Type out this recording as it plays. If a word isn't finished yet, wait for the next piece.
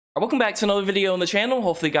Welcome back to another video on the channel.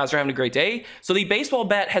 Hopefully you guys are having a great day. So the baseball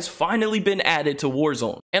bat has finally been added to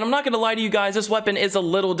Warzone. And I'm not going to lie to you guys, this weapon is a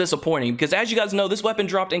little disappointing because as you guys know, this weapon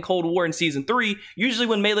dropped in Cold War in Season 3. Usually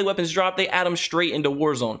when melee weapons drop, they add them straight into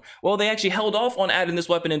Warzone. Well, they actually held off on adding this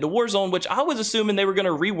weapon into Warzone, which I was assuming they were going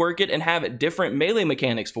to rework it and have different melee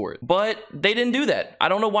mechanics for it. But they didn't do that. I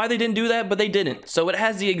don't know why they didn't do that, but they didn't. So it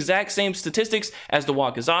has the exact same statistics as the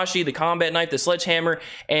Wakizashi, the combat knife, the sledgehammer,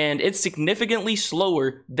 and it's significantly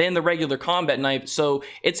slower than the regular combat knife, so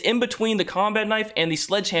it's in between the combat knife and the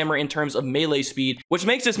sledgehammer in terms of melee speed, which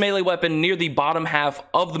makes this melee weapon near the bottom half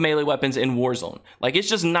of the melee weapons in Warzone. Like, it's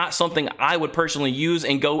just not something I would personally use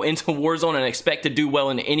and go into Warzone and expect to do well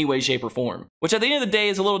in any way, shape, or form. Which at the end of the day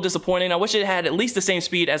is a little disappointing. I wish it had at least the same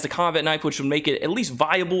speed as the combat knife, which would make it at least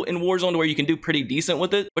viable in Warzone to where you can do pretty decent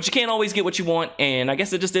with it. But you can't always get what you want, and I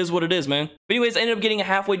guess it just is what it is, man. But anyways, I ended up getting a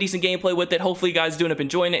halfway decent gameplay with it. Hopefully you guys do end up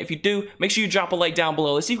enjoying it. If you do, make sure you drop a like down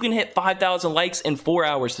below. Let's see if we can hit 5,000 likes in 4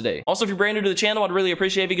 hours today. Also, if you're brand new to the channel, I'd really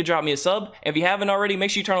appreciate if you could drop me a sub. And if you haven't already, make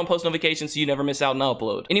sure you turn on post notifications so you never miss out on an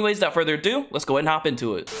upload. Anyways, without further ado, let's go ahead and hop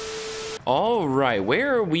into it. All right,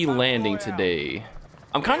 where are we landing today?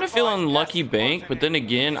 I'm kind of feeling Lucky Bank, but then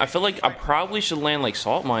again, I feel like I probably should land like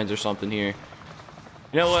salt mines or something here.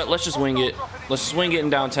 You know what? Let's just wing it. Let's swing it in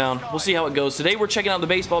downtown. We'll see how it goes. Today, we're checking out the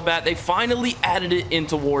baseball bat. They finally added it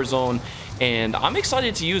into Warzone, and I'm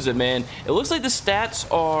excited to use it, man. It looks like the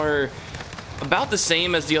stats are about the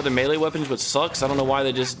same as the other melee weapons, which sucks. I don't know why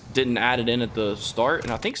they just didn't add it in at the start.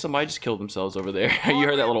 And I think somebody just killed themselves over there. You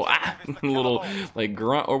heard that little little like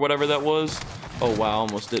grunt or whatever that was. Oh wow,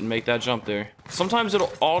 almost didn't make that jump there. Sometimes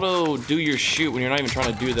it'll auto do your shoot when you're not even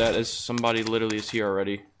trying to do that, as somebody literally is here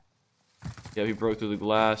already. Yeah, he broke through the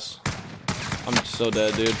glass. I'm so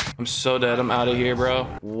dead, dude. I'm so dead. I'm out of here, bro.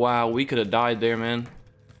 Wow, we could have died there, man.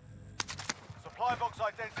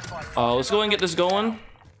 Let's go and get this going.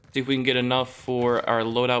 See if we can get enough for our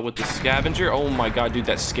loadout with the scavenger. Oh my god, dude,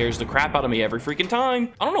 that scares the crap out of me every freaking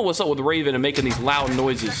time. I don't know what's up with Raven and making these loud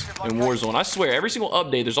noises in Warzone. I swear, every single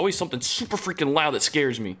update, there's always something super freaking loud that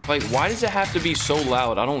scares me. Like, why does it have to be so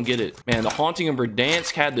loud? I don't get it. Man, the Haunting of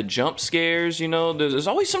Verdansk had the jump scares, you know? There's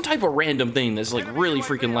always some type of random thing that's like really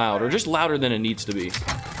freaking loud, or just louder than it needs to be.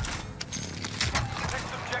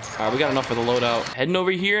 All right, we got enough for the loadout. Heading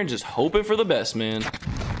over here and just hoping for the best, man.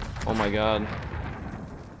 Oh my god.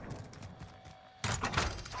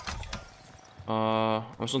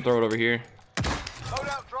 I'm just gonna throw it over here.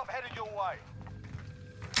 Loadout drop headed your way.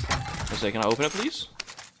 One second, can I open it, please?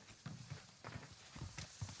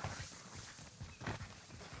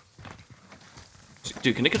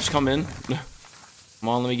 Dude, can it just come in? Come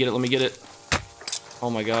on, let me get it, let me get it.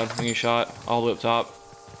 Oh my god, I'm getting shot all the way up top.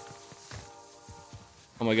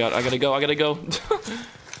 Oh my god, I gotta go, I gotta go.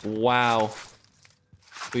 Wow.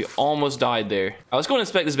 We almost died there. Right, let's go and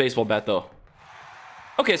inspect this baseball bat, though.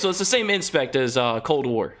 Okay, so it's the same inspect as Cold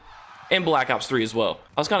War and Black Ops 3 as well.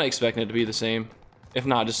 I was kind of expecting it to be the same, if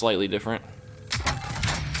not just slightly different.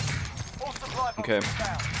 Okay,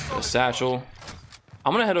 a satchel.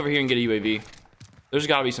 I'm gonna head over here and get a UAV. There's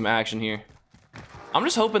got to be some action here. I'm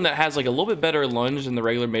just hoping that has like a little bit better lunge than the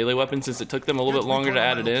regular melee weapon, since it took them a little bit longer to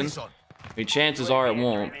add it in. I mean, chances are it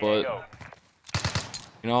won't, but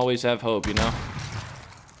you can always have hope, you know?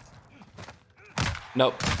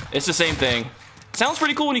 Nope, it's the same thing. Sounds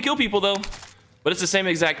pretty cool when you kill people, though. But it's the same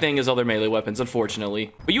exact thing as other melee weapons,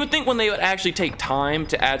 unfortunately. But you would think when they would actually take time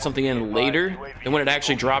to add something in later than when it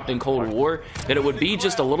actually dropped in Cold War, that it would be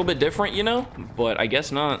just a little bit different, you know? But I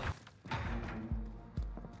guess not.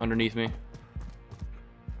 Underneath me.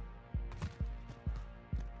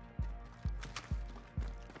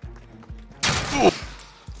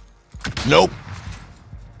 Nope.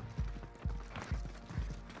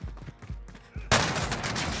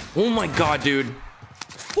 Oh my god, dude.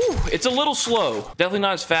 Whew, it's a little slow. Definitely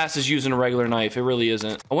not as fast as using a regular knife. It really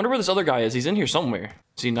isn't. I wonder where this other guy is. He's in here somewhere.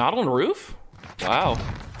 Is he not on the roof? Wow.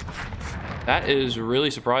 That is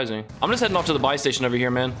really surprising. I'm just heading off to the buy station over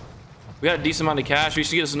here, man. We got a decent amount of cash. We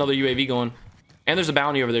should get us another UAV going. And there's a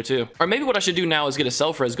bounty over there, too. Or maybe what I should do now is get a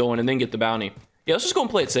self-res going and then get the bounty. Yeah, let's just go and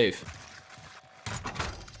play it safe.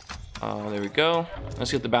 There we go.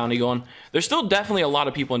 Let's get the bounty going. There's still definitely a lot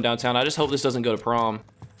of people in downtown. I just hope this doesn't go to prom.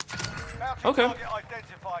 Okay.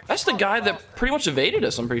 That's the guy that pretty much evaded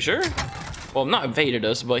us, I'm pretty sure. Well, not evaded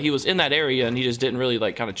us, but he was in that area and he just didn't really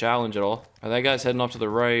like kind of challenge at all. Right, that guy's heading off to the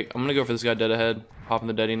right. I'm gonna go for this guy dead ahead. Popping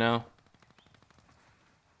the deadie now.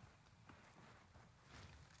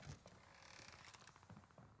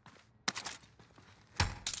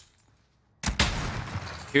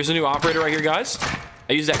 Here's a new operator right here, guys.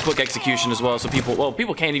 I use that quick execution as well, so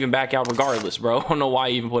people can't even back out regardless, bro. I don't know why I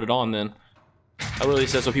even put it on then. I literally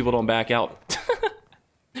said so people don't back out.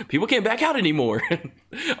 People can't back out anymore.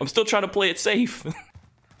 I'm still trying to play it safe.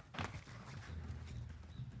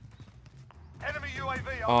 Enemy UAV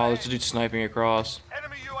overhead. Oh, there's a dude sniping across.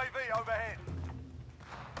 Enemy UAV overhead.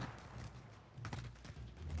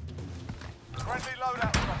 Friendly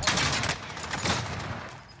loadout.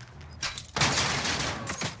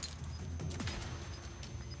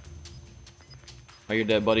 Oh, you're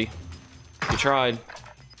dead, buddy. You tried.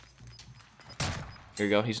 Here you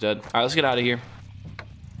go. He's dead. All right, let's get out of here.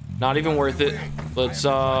 Not even worth it. Let's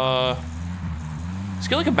get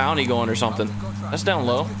like a bounty going or something. That's down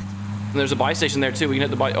low. And there's a buy station there too. We can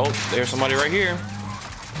hit the buy. Oh, there's somebody right here.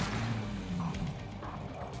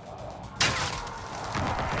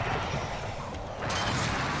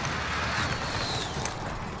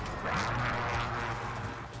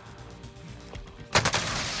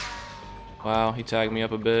 Wow, he tagged me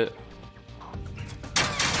up a bit.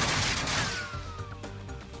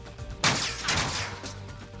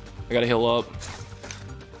 I gotta heal up.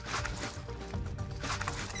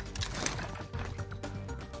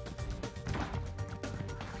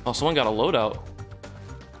 Oh, someone got a loadout.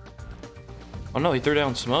 Oh no, he threw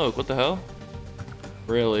down smoke. What the hell?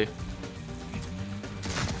 Really?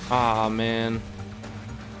 Ah, man.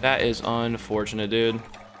 That is unfortunate, dude.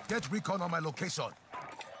 Get recon on my location.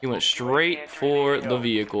 He went straight for the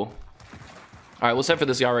vehicle. All right, let's head for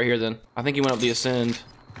this guy right here then. I think he went up the ascend.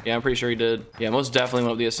 Yeah, I'm pretty sure he did. Yeah, most definitely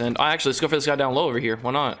went up the ascend. Oh, actually, let's go for this guy down low over here. Why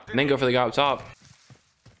not? And then go for the guy up top.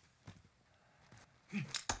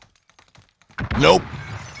 Nope.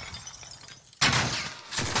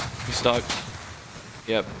 He's stuck.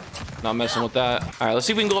 Yep. Not messing with that. All right, let's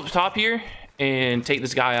see if we can go up top here and take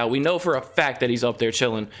this guy out. We know for a fact that he's up there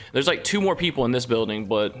chilling. There's like 2 more people in this building,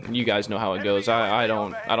 but you guys know how it goes. I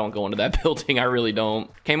don't go into that building. I really don't.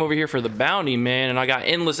 Came over here for the bounty, man, and I got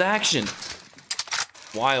endless action.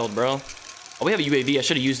 Wild, bro. Oh, we have a UAV. I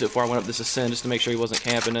should have used it before I went up this ascend just to make sure he wasn't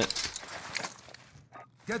camping it.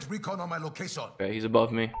 Get recon on my location. Okay, he's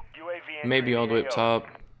above me. Maybe all the way up top.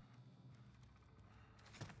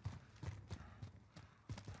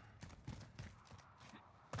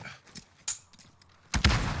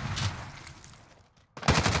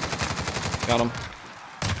 Got him.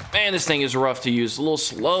 Man, this thing is rough to use. A little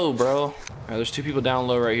slow, bro. All right, there's 2 people down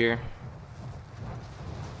low right here.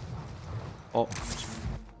 Oh.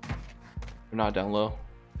 They're not down low.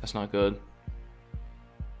 That's not good.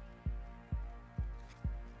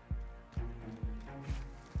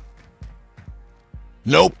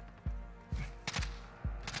 Nope.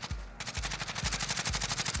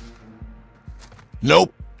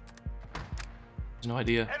 Nope. There's no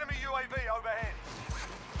idea. Enemy UAV overhead.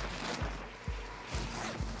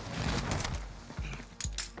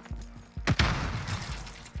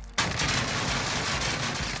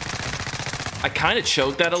 I kind of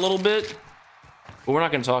choked that a little bit, but we're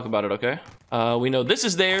not going to talk about it, okay? We know this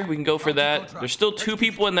is there. We can go for that. There's still 2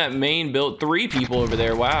 people in that main build. 3 people over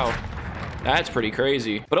there. Wow. That's pretty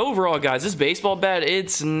crazy. But overall, guys, this baseball bat,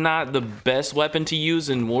 it's not the best weapon to use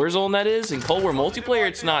in Warzone, that is. In Cold War multiplayer,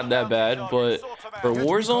 it's not that bad. But for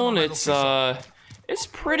Warzone, it's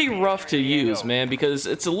pretty rough to use, man, because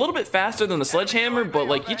it's a little bit faster than the sledgehammer, but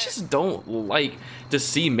like you just don't like to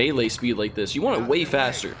see melee speed like this. You want it way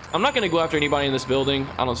faster. I'm not going to go after anybody in this building.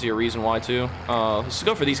 I don't see a reason why to. Let's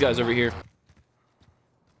go for these guys over here.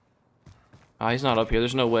 He's not up here.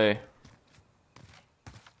 There's no way.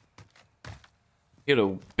 He'd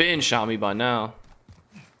have been shot me by now.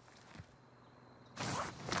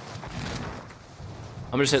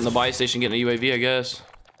 I'm just hitting the buy station, getting a UAV, I guess.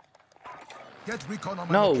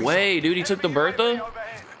 No way, dude. He took the Bertha?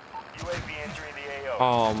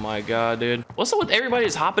 Oh my god, dude. What's up with everybody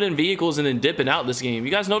just hopping in vehicles and then dipping out this game?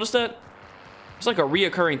 You guys notice that? It's like a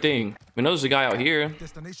reoccurring thing. We know there's a guy out here.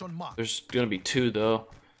 There's gonna be 2, though.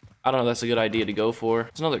 I don't know if that's a good idea to go for.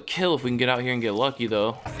 It's another kill if we can get out here and get lucky,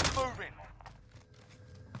 though.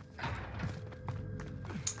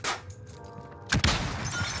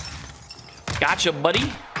 Gotcha,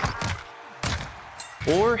 buddy.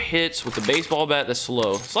 4 hits with the baseball bat that's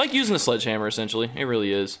slow. It's like using a sledgehammer, essentially. It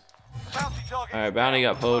really is. All right, bounty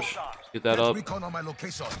got poached. Let's get that up.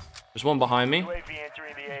 There's one behind me.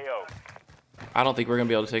 I don't think we're gonna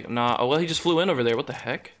be able to take him. Nah. Oh well, he just flew in over there. What the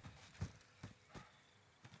heck?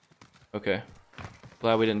 Okay.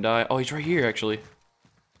 Glad we didn't die. Oh, he's right here, actually.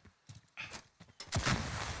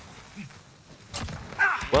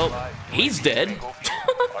 Well, he's dead.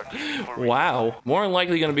 Wow. More than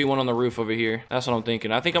likely going to be one on the roof over here. That's what I'm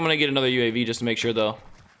thinking. I think I'm going to get another UAV just to make sure, though.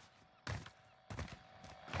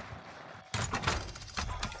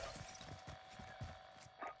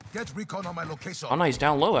 Get recon on my location. Oh no, he's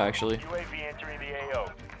down low actually. UAV entering the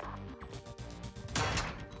AO.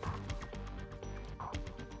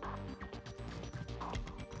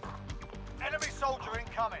 Enemy soldier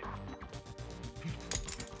incoming.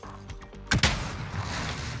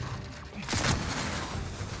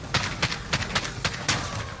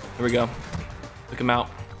 Here we go. Took him out.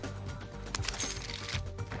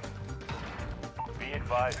 Be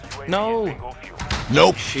advised, UAV No. is bingo fuel.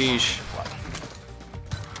 Nope. Sheesh.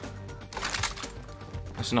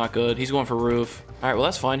 That's not good. He's going for roof. All right, well,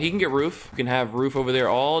 that's fine. He can get roof. You can have roof over there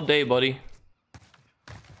all day, buddy.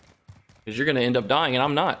 Because you're going to end up dying, and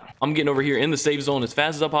I'm not. I'm getting over here in the safe zone as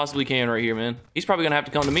fast as I possibly can right here, man. He's probably going to have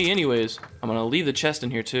to come to me anyways. I'm going to leave the chest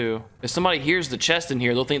in here, too. If somebody hears the chest in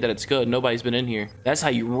here, they'll think that it's good. Nobody's been in here. That's how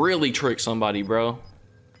you really trick somebody, bro.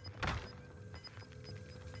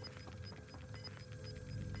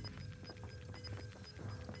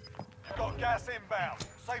 Got gas inbound.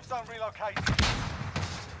 Safe zone relocated.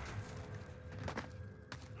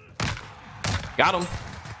 Got him.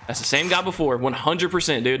 That's the same guy before.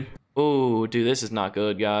 100%, dude. Oh, dude, this is not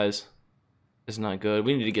good, guys. This is not good.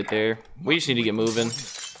 We need to get there. We just need to get moving.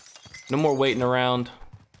 No more waiting around.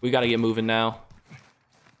 We got to get moving now.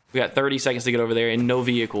 We got 30 seconds to get over there and no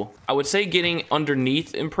vehicle. I would say getting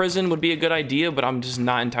underneath in prison would be a good idea, but I'm just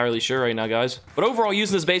not entirely sure right now, guys. But overall,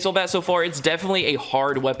 using this baseball bat so far, it's definitely a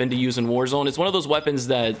hard weapon to use in Warzone. It's one of those weapons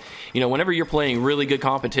that, you know, whenever you're playing really good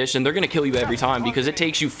competition, they're going to kill you every time because it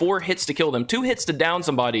takes you 4 hits to kill them, 2 hits to down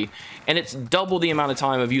somebody, and it's double the amount of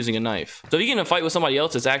time of using a knife. So if you get in a fight with somebody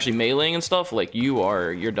else that's actually meleeing and stuff, like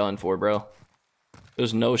you're done for, bro.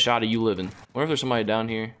 There's no shot of you living. I wonder if there's somebody down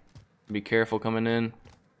here. Be careful coming in.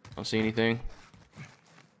 Don't see anything.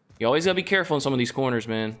 You always gotta be careful in some of these corners,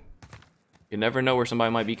 man. You never know where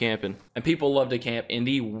somebody might be camping. And people love to camp in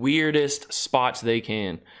the weirdest spots they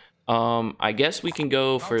can. I guess we can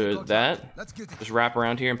go for that. Just wrap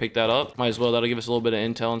around here and pick that up. Might as well. That'll give us a little bit of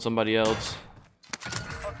intel on somebody else.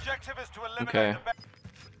 Objective is to eliminate Okay.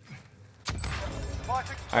 the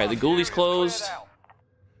Alright, the ghoulies closed.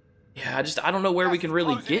 Yeah, I don't know where we can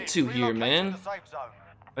really get to here, man.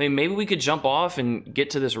 I mean, maybe we could jump off and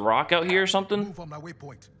get to this rock out here or something. Move on my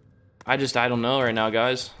waypoint. I don't know right now,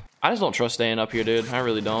 guys. I just don't trust staying up here, dude. I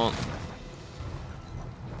really don't.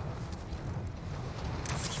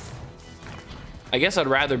 I guess I'd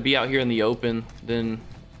rather be out here in the open than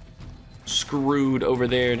screwed over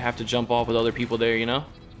there and have to jump off with other people there, you know?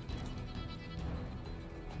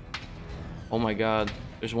 Oh my god.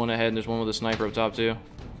 There's one ahead and there's one with a sniper up top too.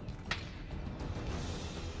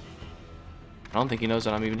 I don't think he knows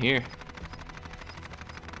that I'm even here.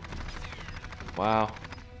 Wow.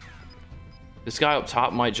 This guy up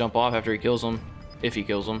top might jump off after he kills him. If he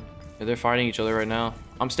kills him. Yeah, they're fighting each other right now.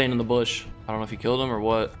 I'm staying in the bush. I don't know if he killed him or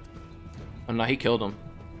what. Oh no, he killed him.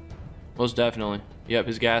 Most definitely. Yep,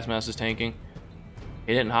 his gas mask is tanking.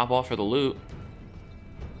 He didn't hop off for the loot.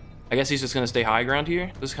 I guess he's just gonna stay high ground here.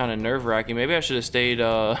 This is kind of nerve-wracking. Maybe I should have stayed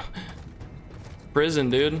prison,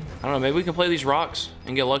 dude. I don't know, maybe we can play these rocks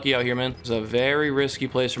and get lucky out here, man. It's a very risky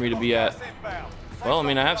place for me to be at. Well, I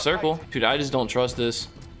mean, I have circle. Dude, I just don't trust this.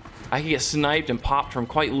 I could get sniped and popped from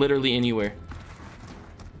quite literally anywhere.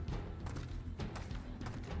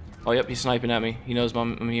 Oh, yep, he's sniping at me. He knows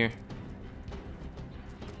I'm here.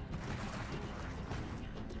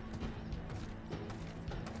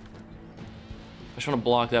 I just want to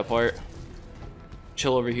block that part.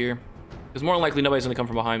 Chill over here. Because more than likely nobody's gonna come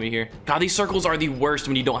from behind me here. God, these circles are the worst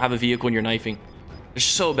when you don't have a vehicle and you're knifing. They're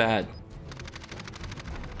so bad.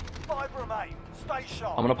 5 remain. Stay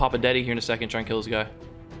sharp. I'm gonna pop a deadie here in a second, try and kill this guy.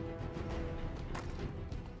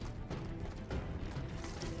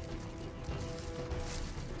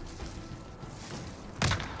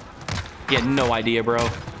 He had no idea, bro.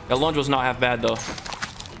 That lunge was not half bad though.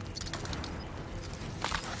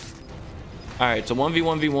 Alright, so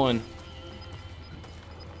 1v1v1.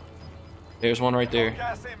 There's one right there.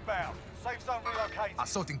 Gas inbound. Safe zone relocated.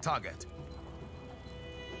 Assaulting target.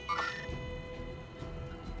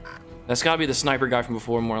 That's gotta be the sniper guy from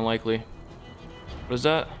before, more than likely. What is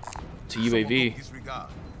that? It's a UAV. Disregard.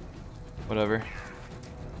 Whatever.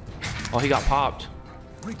 Oh, he got popped.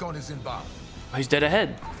 Recon is inbound. Oh, he's dead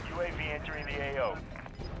ahead. UAV entering the AO.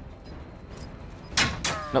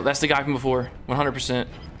 No, that's the guy from before. 100%.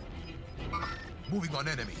 Moving on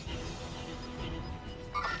enemy.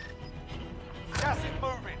 Gas is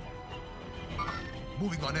moving.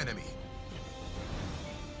 Moving on enemy.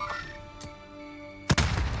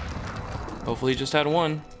 Hopefully he just had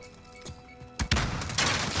one.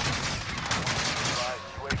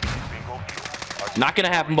 Not gonna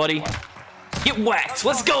happen, buddy. Get whacked.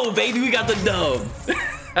 Let's go, baby. We got the dub.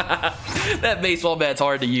 That baseball bat's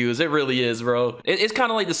hard to use. It really is, bro. It's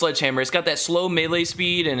kind of like the sledgehammer. It's got that slow melee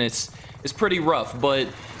speed, and it's pretty rough, but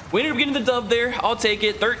we ended up getting the dub there. I'll take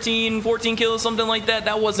it. 13, 14 kills, something like that.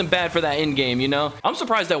 That wasn't bad for that end game, you know? I'm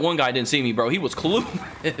surprised that one guy didn't see me, bro. He was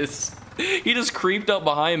clueless. He just creeped up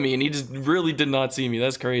behind me, and he just really did not see me.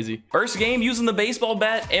 That's crazy. First game using the baseball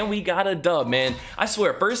bat, and we got a dub, man. I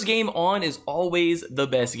swear, first game on is always the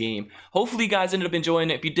best game. Hopefully, you guys ended up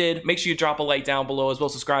enjoying it. If you did, make sure you drop a like down below, as well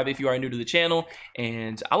as subscribe if you are new to the channel,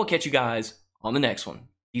 and I will catch you guys on the next one.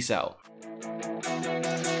 Peace out.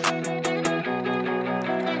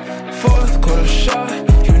 Fourth quarter shot,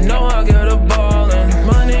 you know I get a ball and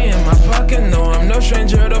money in my pocket, no, I'm no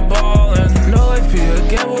stranger to ballin'.